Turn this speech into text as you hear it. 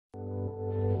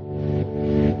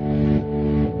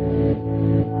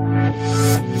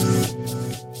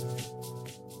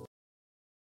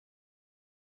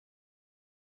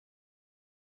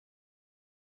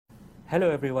Hello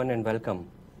everyone and welcome.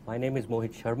 My name is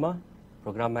Mohit Sharma,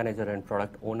 Program Manager and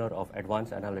Product Owner of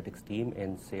Advanced Analytics team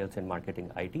in Sales and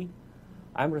Marketing IT.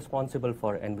 I'm responsible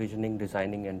for envisioning,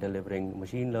 designing and delivering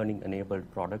machine learning enabled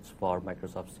products for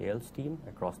Microsoft sales team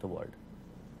across the world.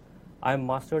 I'm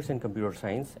Masters in Computer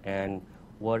Science and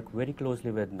work very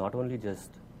closely with not only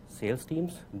just sales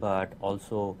teams, but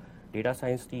also data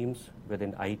science teams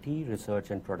within IT, research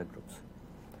and product groups.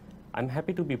 I'm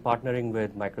happy to be partnering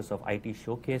with Microsoft IT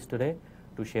Showcase today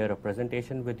to share a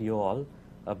presentation with you all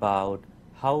about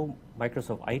how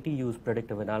Microsoft IT use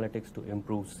predictive analytics to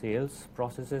improve sales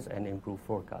processes and improve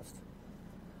forecasts.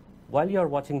 While you're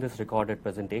watching this recorded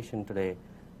presentation today,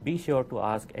 be sure to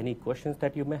ask any questions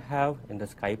that you may have in the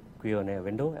Skype Q&A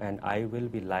window, and I will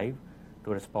be live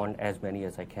to respond as many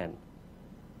as I can.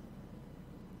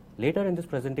 Later in this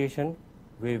presentation,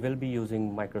 we will be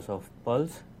using Microsoft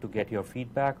Pulse to get your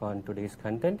feedback on today's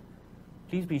content.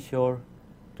 Please be sure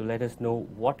to let us know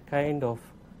what kind of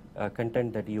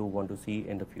content that you want to see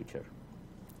in the future.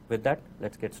 With that,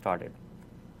 let's get started.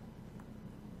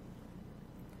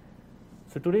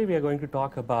 So today we are going to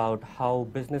talk about how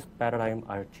business paradigms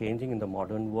are changing in the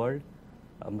modern world,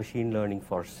 machine learning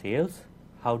for sales,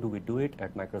 how do we do it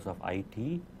at Microsoft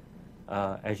IT,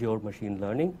 Azure machine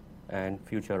learning, and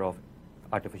future of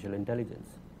artificial intelligence.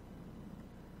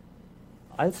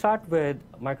 I'll start with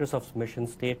Microsoft's mission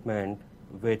statement,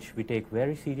 which we take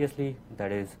very seriously,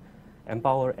 that is,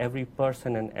 empower every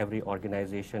person and every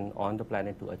organization on the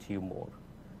planet to achieve more.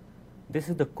 This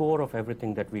is the core of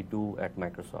everything that we do at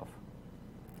Microsoft.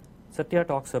 Satya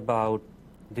talks about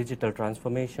digital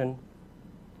transformation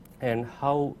and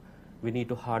how we need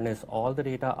to harness all the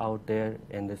data out there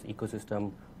in this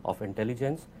ecosystem of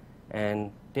intelligence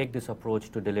and take this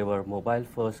approach to deliver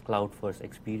mobile-first, cloud-first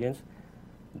experience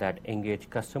that engage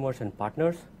customers and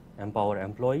partners, empower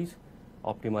employees,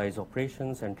 optimize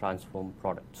operations, and transform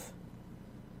products.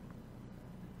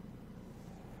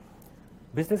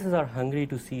 Businesses are hungry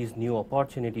to seize new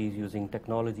opportunities using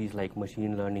technologies like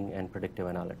machine learning and predictive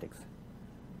analytics.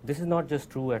 This is not just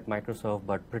true at Microsoft,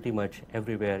 but pretty much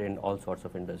everywhere in all sorts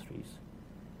of industries.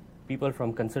 People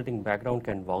from consulting background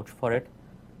can vouch for it.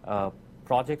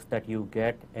 Projects that you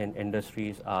get in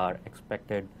industries are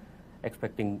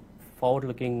expecting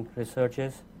forward-looking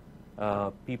researches.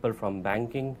 People from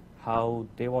banking, how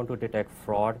they want to detect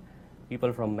fraud.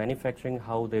 People from manufacturing,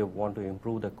 how they want to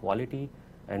improve the quality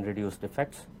and reduce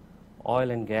defects.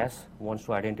 Oil and gas wants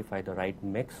to identify the right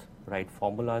mix, right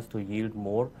formulas to yield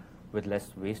more with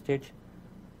less wastage.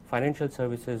 Financial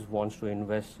services wants to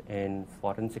invest in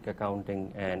forensic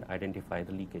accounting and identify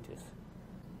the leakages.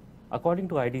 According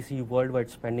to IDC, worldwide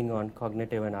spending on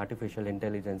cognitive and artificial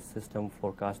intelligence system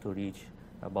forecast to reach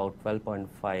about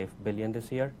 $12.5 billion this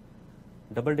year.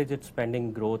 Double-digit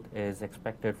spending growth is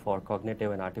expected for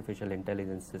cognitive and artificial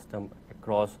intelligence system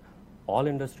across all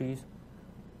industries.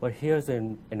 But here's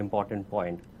an important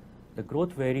point. The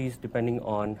growth varies depending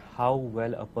on how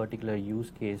well a particular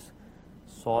use case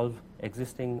solves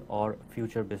existing or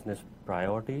future business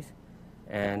priorities,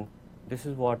 and this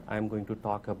is what I'm going to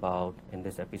talk about in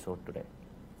this episode today.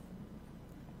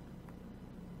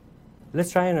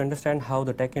 Let's try and understand how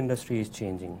the tech industry is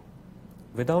changing.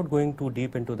 Without going too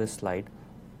deep into this slide,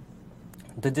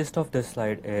 the gist of this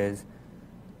slide is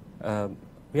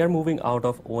we are moving out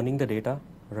of owning the data,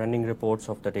 running reports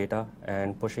of the data,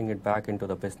 and pushing it back into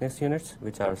the business units,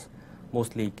 which are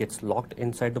mostly gets locked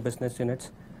inside the business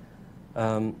units.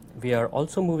 We are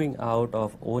also moving out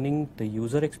of owning the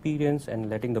user experience and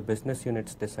letting the business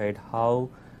units decide how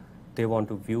they want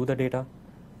to view the data.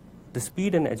 The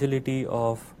speed and agility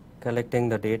of collecting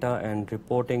the data and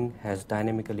reporting has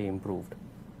dynamically improved.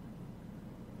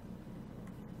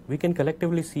 We can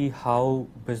collectively see how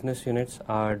business units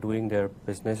are doing their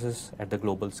businesses at the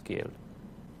global scale.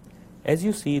 As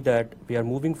you see that we are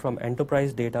moving from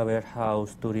enterprise data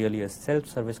warehouse to really a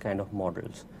self-service kind of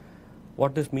models.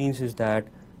 What this means is that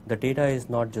the data is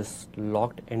not just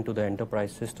locked into the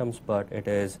enterprise systems, but it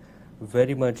is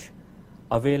very much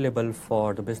available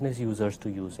for the business users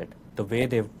to use it the way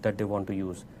that they want to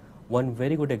use. One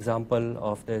very good example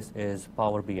of this is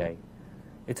Power BI.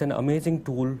 It's an amazing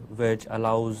tool which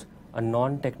allows a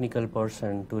non-technical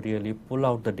person to really pull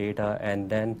out the data and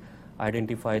then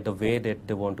identify the way that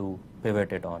they want to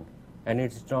pivot it on. And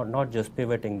it's not just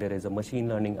pivoting, there is a machine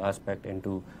learning aspect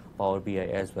into Power BI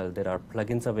as well. There are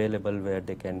plugins available where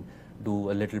they can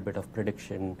do a little bit of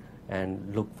prediction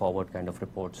and look forward kind of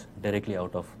reports directly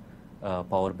out of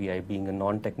Power BI. Being a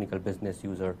non-technical business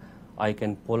user, I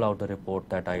can pull out the report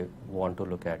that I want to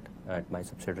look at my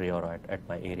subsidiary or at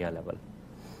my area level.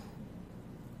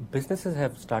 businesses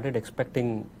have started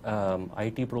expecting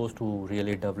IT pros to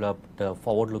really develop the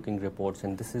forward-looking reports,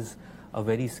 and this is a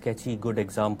very sketchy, good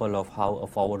example of how a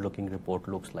forward-looking report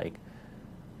looks like.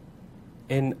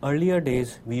 In earlier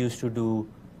days, we used to do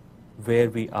where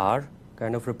we are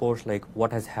kind of reports, like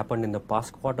what has happened in the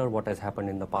past quarter, what has happened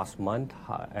in the past month,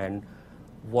 and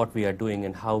what we are doing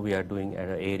and how we are doing at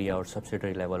an area or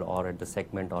subsidiary level or at the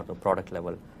segment or the product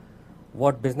level.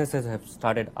 What businesses have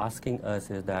started asking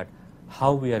us is that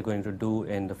how we are going to do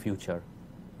in the future,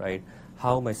 right?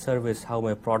 How my service, how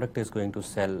my product is going to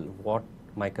sell, what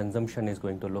my consumption is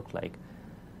going to look like.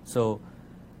 So,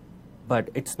 but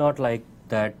it's not like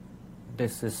that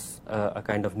this is a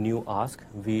kind of new ask.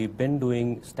 We've been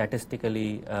doing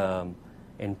statistically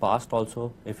in past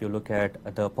also. If you look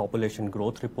at the population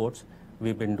growth reports,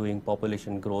 we've been doing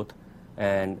population growth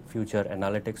and future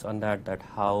analytics on that, that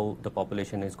how the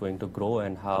population is going to grow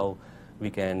and how we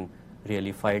can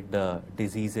really fight the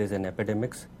diseases and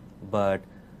epidemics. But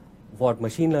what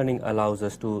machine learning allows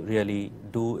us to really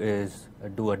do is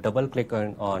do a double click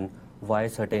on why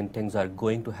certain things are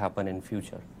going to happen in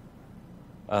future.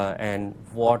 And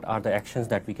what are the actions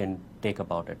that we can take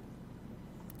about it,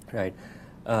 right?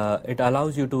 It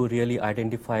allows you to really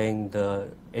identifying the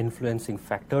influencing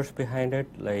factors behind it,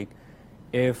 like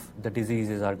if the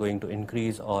diseases are going to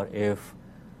increase or if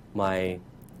my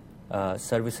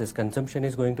services consumption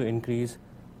is going to increase,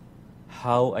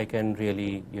 how I can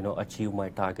really achieve my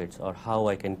targets or how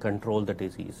I can control the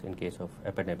disease in case of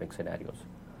epidemic scenarios.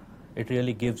 It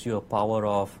really gives you a power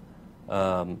of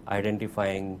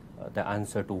identifying the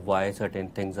answer to why certain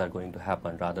things are going to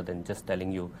happen rather than just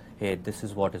telling you, hey, this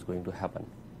is what is going to happen.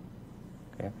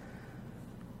 Okay.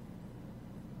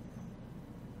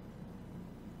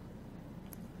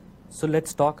 So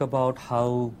let's talk about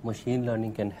how machine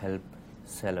learning can help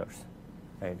sellers,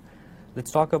 right?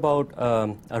 Let's talk about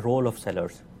a role of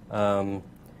sellers.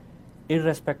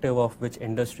 Irrespective of which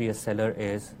industry a seller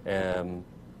is,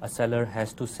 a seller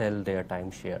has to sell their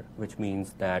timeshare, which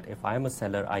means that if I'm a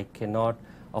seller, I cannot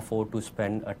afford to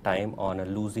spend a time on a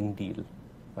losing deal,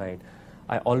 right?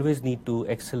 I always need to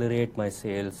accelerate my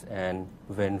sales and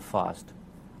win fast.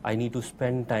 I need to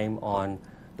spend time on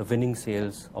the winning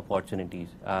sales opportunities.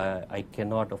 I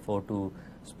cannot afford to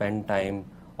spend time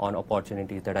on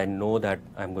opportunities that I know that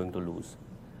I'm going to lose.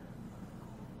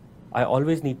 I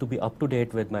always need to be up to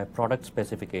date with my product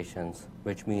specifications,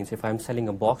 which means if I'm selling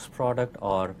a box product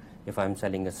or if I'm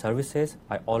selling a services,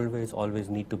 I always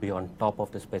need to be on top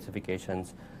of the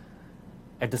specifications.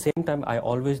 At the same time, I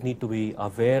always need to be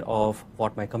aware of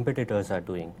what my competitors are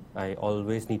doing. I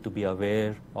always need to be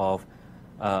aware of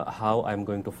how I'm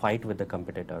going to fight with the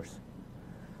competitors.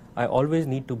 I always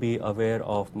need to be aware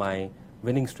of my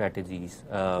winning strategies.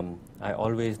 I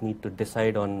always need to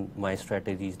decide on my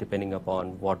strategies depending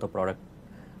upon what the product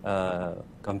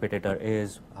competitor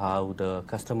is, how the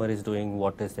customer is doing,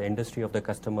 what is the industry of the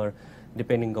customer.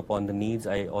 Depending upon the needs,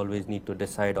 I always need to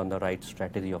decide on the right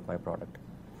strategy of my product.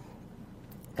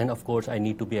 And of course, I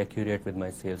need to be accurate with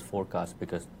my sales forecast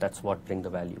because that's what brings the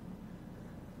value.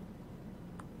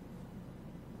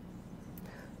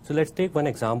 So let's take one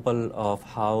example of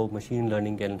how machine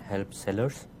learning can help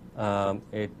sellers.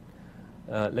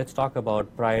 Let's talk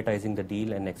about prioritizing the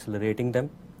deal and accelerating them.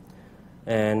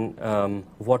 And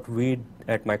what we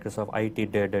at Microsoft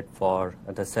IT did it for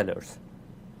the sellers.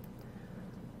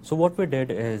 So what we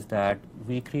did is that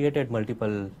we created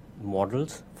multiple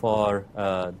models for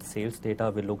sales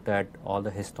data. We looked at all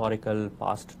the historical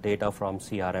past data from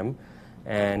CRM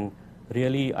and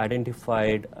really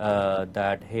identified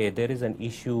that, hey, there is an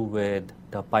issue with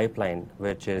the pipeline,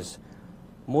 which is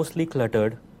mostly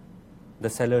cluttered. The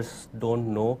sellers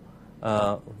don't know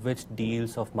which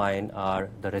deals of mine are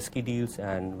the risky deals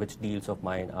and which deals of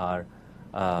mine are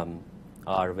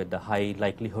with the high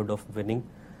likelihood of winning.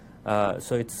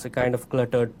 So it's a kind of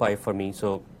cluttered pie for me.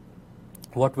 So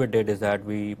what we did is that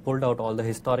we pulled out all the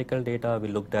historical data. We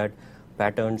looked at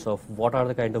patterns of what are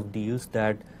the kind of deals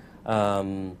that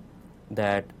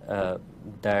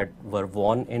were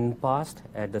won in past.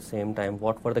 At the same time,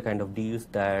 what were the kind of deals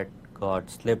that got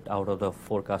slipped out of the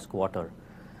forecast quarter,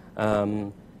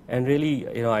 and really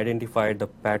identified the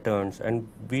patterns. And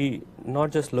we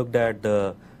not just looked at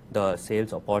the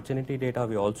sales opportunity data,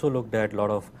 we also looked at a lot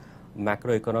of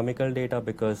macroeconomical data,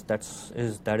 because that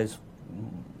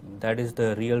is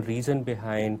the real reason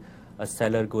behind a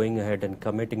seller going ahead and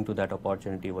committing to that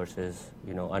opportunity versus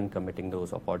uncommitting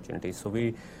those opportunities. So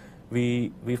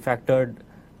we factored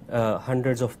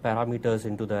hundreds of parameters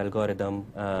into the algorithm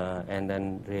and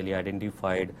then really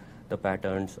identified the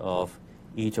patterns of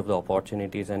each of the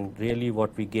opportunities. And really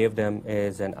what we gave them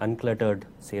is an uncluttered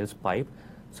sales pipe,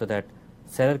 so that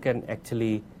seller can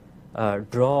actually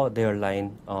draw their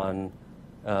line on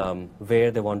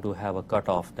where they want to have a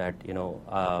cutoff that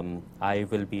I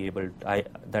will be able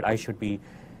that I should be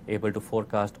able to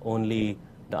forecast only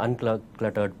the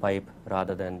uncluttered pipe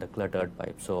rather than the cluttered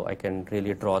pipe. So I can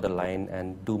really draw the line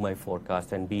and do my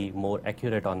forecast and be more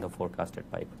accurate on the forecasted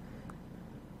pipe.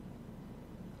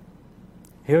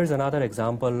 Here's another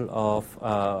example of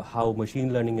how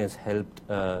machine learning has helped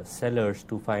sellers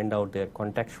to find out their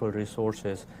contextual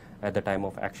resources at the time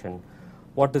of action.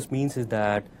 What this means is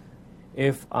that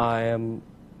if I am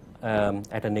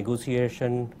at a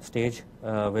negotiation stage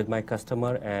with my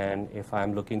customer, and if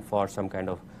I'm looking for some kind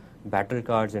of battle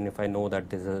cards, and if I know that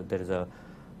there's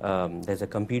a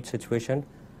compete situation,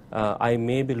 I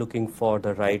may be looking for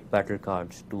the right battle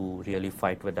cards to really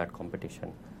fight with that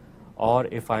competition. Or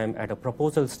if I am at a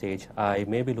proposal stage, I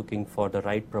may be looking for the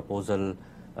right proposal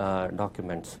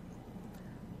documents.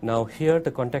 Now here,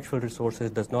 the contextual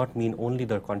resources does not mean only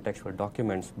the contextual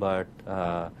documents, but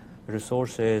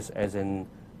resources as in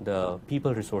the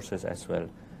people resources as well.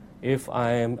 If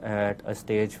I am at a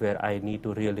stage where I need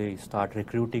to really start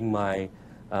recruiting my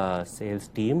sales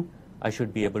team, I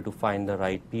should be able to find the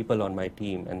right people on my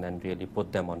team and then really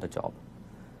put them on the job.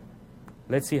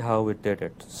 Let's see how we did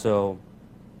it. So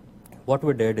what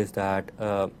we did is that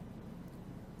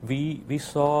we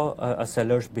saw a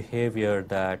seller's behavior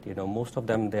that most of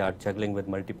them, they are juggling with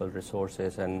multiple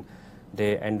resources and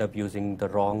they end up using the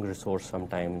wrong resource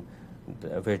sometime,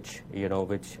 which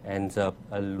ends up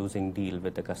a losing deal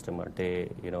with the customer.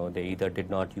 They either did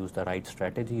not use the right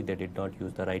strategy, they did not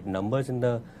use the right numbers in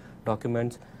the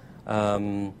documents.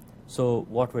 So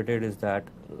what we did is that,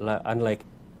 unlike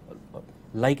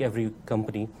every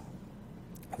company,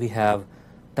 we have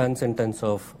tons and tons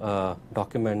of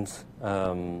documents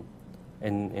in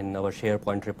our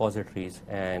SharePoint repositories,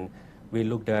 and we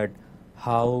looked at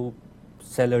how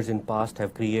sellers in past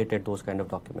have created those kind of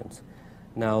documents.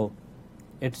 Now,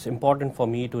 it's important for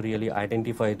me to really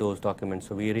identify those documents.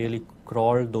 So we really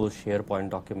crawled those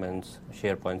SharePoint documents,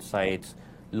 SharePoint sites,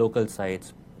 local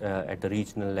sites at the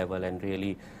regional level, and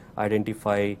really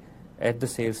identify at the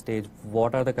sales stage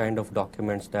what are the kind of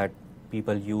documents that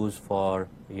people use for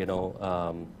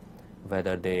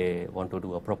whether they want to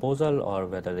do a proposal or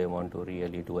whether they want to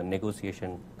really do a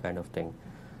negotiation kind of thing.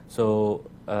 So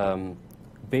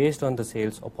based on the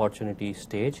sales opportunity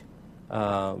stage,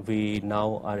 we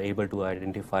now are able to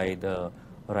identify the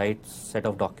right set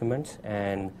of documents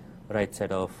and right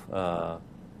set of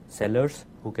sellers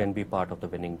who can be part of the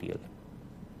winning deal.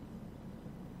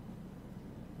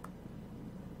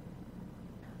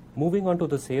 Moving on to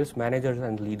the sales managers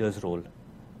and leaders role.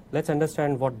 Let's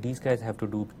understand what these guys have to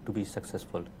do to be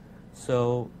successful.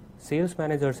 So sales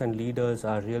managers and leaders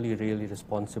are really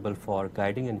responsible for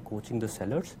guiding and coaching the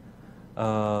sellers.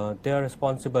 They are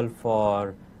responsible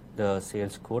for the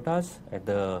sales quotas at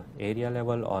the area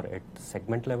level or at the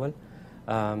segment level.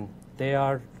 They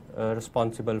are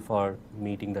responsible for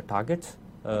meeting the targets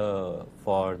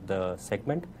for the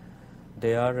segment.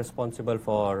 They are responsible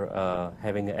for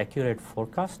having an accurate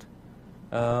forecast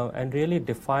and really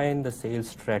define the sales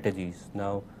strategies.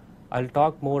 Now, I'll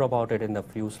talk more about it in a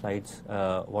few slides,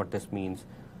 what this means.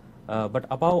 But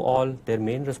above all, their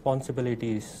main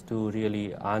responsibility is to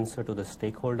really answer to the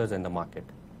stakeholders in the market.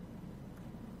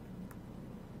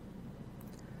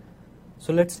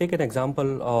 So let's take an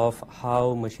example of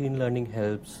how machine learning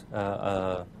helps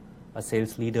a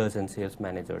sales leaders and sales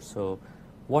managers. So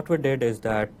what we did is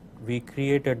that we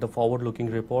created the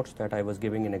forward-looking reports that I was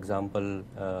giving an example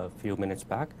a few minutes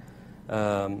back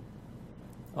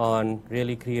on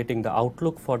really creating the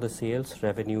outlook for the sales,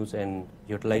 revenues, and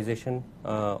utilization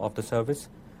of the service.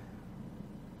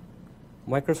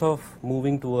 Microsoft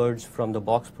moving towards from the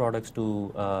box products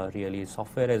to really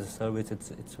software as a service,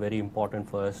 it's very important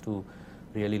for us to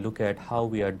really look at how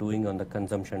we are doing on the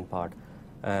consumption part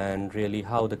and really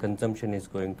how the consumption is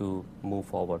going to move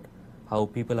forward, how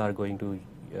people are going to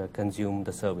consume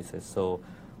the services. So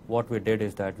what we did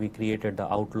is that we created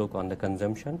the outlook on the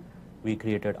consumption, we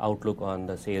created outlook on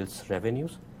the sales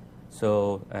revenues.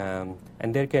 So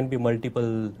and there can be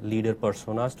multiple leader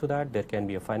personas to that. There can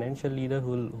be a financial leader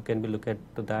who can be look at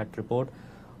to that report,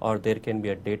 or there can be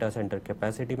a data center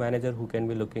capacity manager who can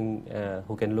be looking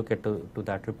who can look at to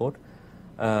that report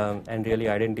and really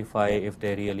identify if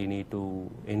they really need to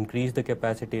increase the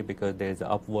capacity because there is an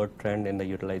upward trend in the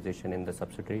utilization in the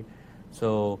subsidiary.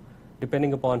 So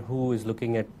depending upon who is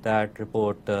looking at that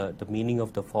report, the meaning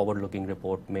of the forward-looking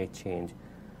report may change.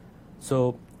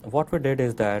 So what we did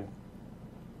is that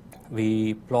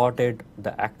we plotted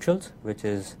the actuals, which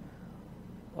is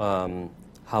how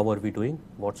are we doing,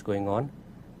 what's going on.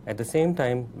 At the same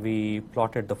time, we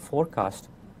plotted the forecast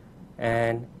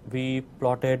and we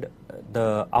plotted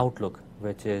the outlook,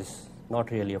 which is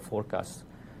not really a forecast.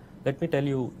 Let me tell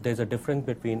you, there's a difference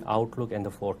between outlook and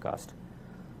the forecast.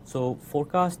 So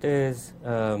forecast is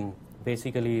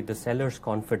basically the seller's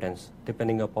confidence,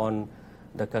 depending upon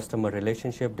the customer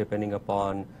relationship, depending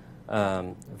upon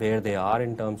where they are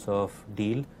in terms of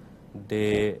deal,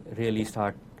 they really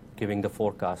start giving the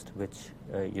forecast, which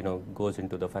goes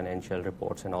into the financial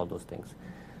reports and all those things.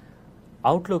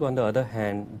 Outlook, on the other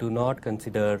hand, do not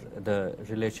consider the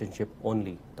relationship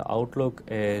only. The outlook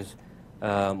is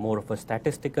more of a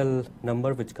statistical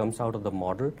number which comes out of the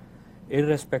model.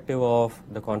 Irrespective of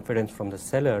the confidence from the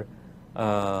seller,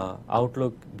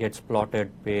 outlook gets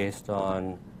plotted based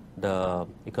on the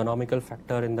economical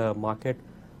factor in the market,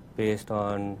 based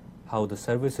on how the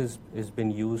service is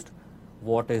being used,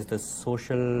 what is the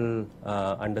social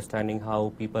understanding,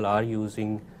 how people are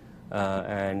using,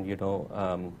 and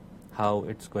how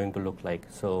it's going to look like.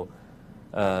 So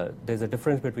there's a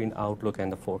difference between outlook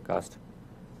and the forecast.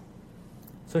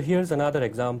 So here's another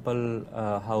example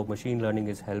how machine learning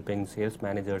is helping sales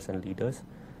managers and leaders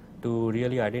to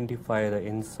really identify the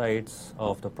insights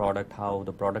of the product, how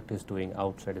the product is doing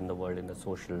outside in the world, in the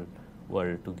social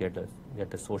world, to get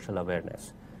the social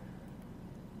awareness.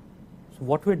 So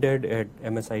what we did at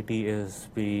MSIT is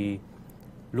we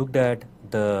looked at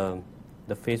the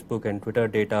Facebook and Twitter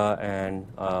data and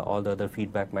all the other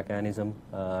feedback mechanism,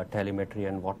 telemetry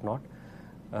and whatnot,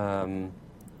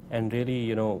 and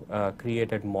really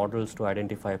created models to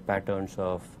identify patterns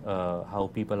of how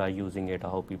people are using it,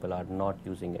 how people are not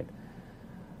using it.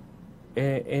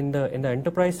 In the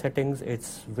enterprise settings,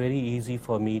 it's very easy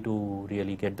for me to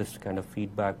really get this kind of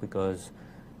feedback because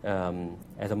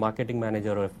as a marketing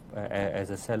manager or as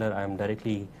a seller, I'm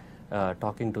directly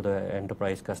talking to the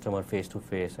enterprise customer face to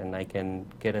face, and I can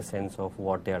get a sense of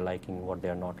what they are liking, what they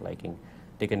are not liking.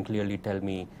 They can clearly tell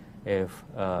me if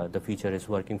the feature is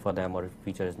working for them or if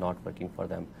feature is not working for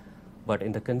them. But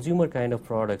in the consumer kind of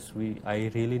products,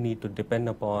 I really need to depend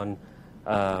upon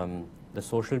the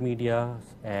social media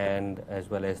and as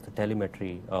well as the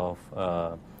telemetry of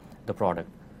the product.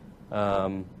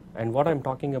 And what I'm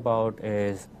talking about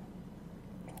is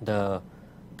the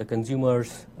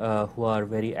consumers who are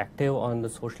very active on the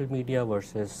social media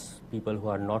versus people who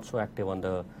are not so active on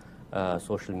the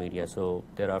social media. So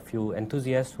there are few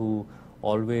enthusiasts who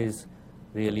always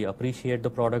really appreciate the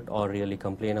product or really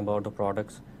complain about the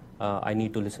products. I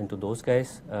need to listen to those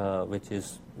guys, which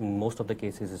is in most of the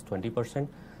cases is 20%,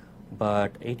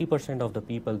 but 80% of the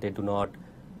people, they do not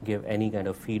give any kind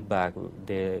of feedback.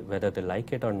 Whether they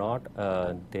like it or not,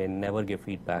 they never give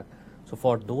feedback. So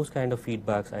for those kind of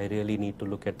feedbacks, I really need to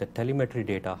look at the telemetry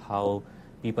data, how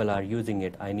people are using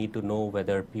it. I need to know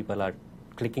whether people are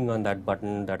clicking on that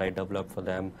button that I developed for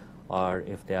them, or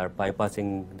if they are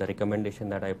bypassing the recommendation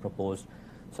that I proposed.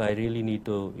 So I really need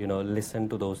to listen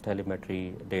to those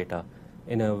telemetry data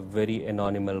in a very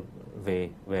anonymous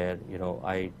way, where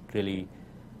I really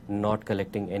not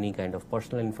collecting any kind of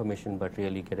personal information, but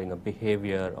really getting a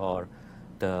behavior or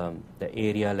the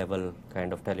area level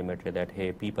kind of telemetry that,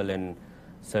 hey, people in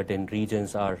certain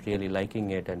regions are really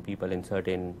liking it and people in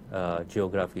certain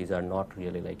geographies are not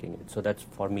really liking it. So that's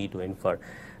for me to infer.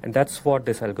 And that's what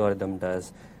this algorithm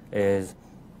does, is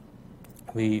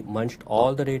we munched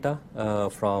all the data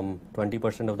from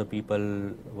 20% of the people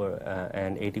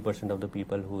and 80% of the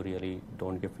people who really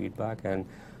don't give feedback, and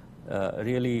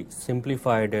really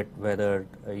simplified it, whether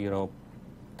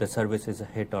the service is a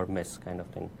hit or miss kind of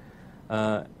thing.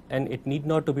 And it need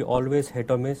not to be always hit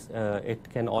or miss. It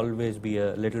can always be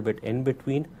a little bit in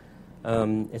between.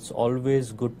 It's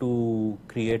always good to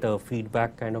create a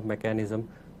feedback kind of mechanism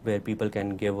where people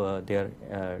can give their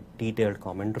detailed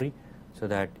commentary, so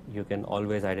that you can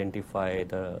always identify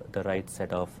the right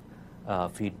set of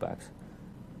feedbacks.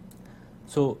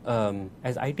 So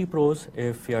as IT pros,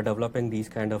 if you are developing these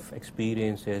kind of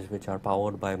experiences which are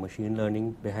powered by machine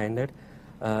learning behind it,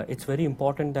 it's very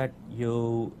important that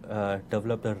you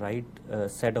develop the right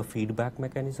set of feedback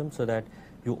mechanisms, so that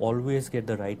you always get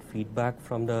the right feedback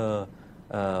from the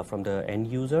end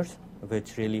users,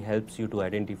 which really helps you to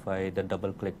identify the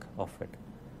double click of it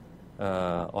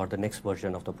or the next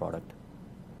version of the product.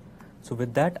 So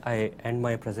with that, I end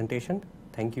my presentation.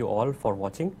 Thank you all for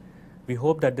watching. We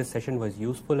hope that this session was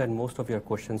useful and most of your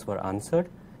questions were answered.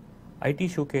 IT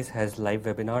Showcase has live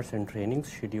webinars and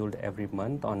trainings scheduled every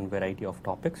month on a variety of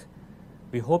topics.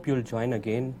 We hope you'll join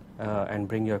again and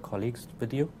bring your colleagues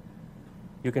with you.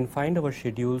 You can find our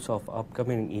schedules of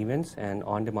upcoming events and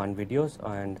on-demand videos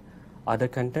and other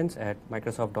contents at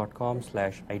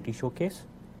microsoft.com/IT Showcase.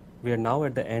 We are now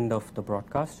at the end of the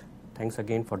broadcast. Thanks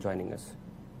again for joining us.